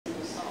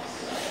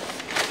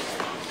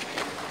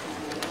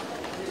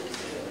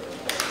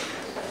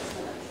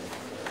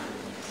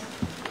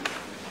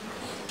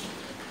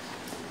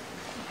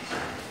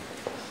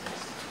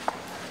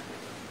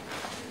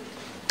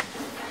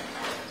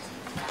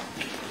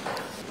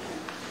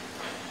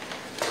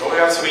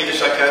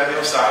Swedish Academy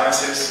of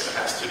Sciences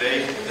has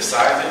today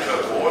decided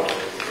to award the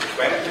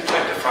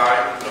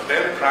 2025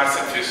 Nobel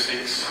Prize of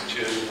Physics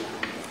to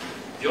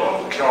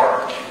John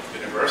Clarke,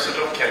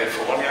 University of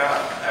California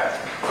at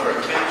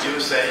Berkeley,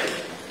 USA,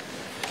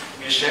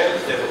 Michel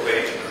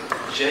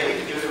H,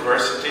 Yale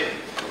University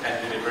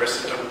and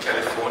University of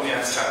California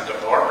at Santa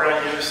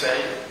Barbara,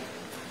 USA,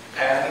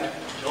 and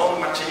John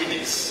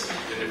Martinis,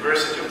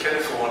 University of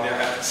California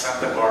at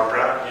Santa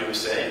Barbara,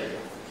 USA,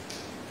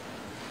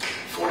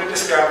 for the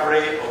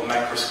discovery of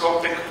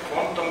microscopic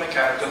quantum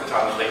mechanical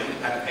tunneling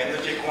and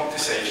energy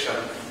quantization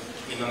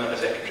in an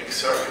electric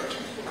circuit.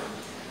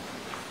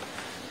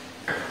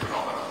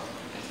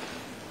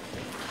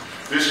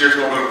 This year's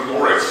Nobel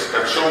laureates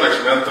have shown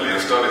experimentally in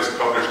studies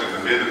published in the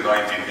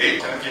mid-1980s.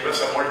 Can you give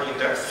us a more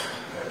in-depth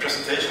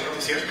presentation of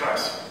this year's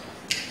prize?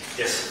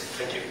 Yes,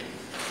 thank you.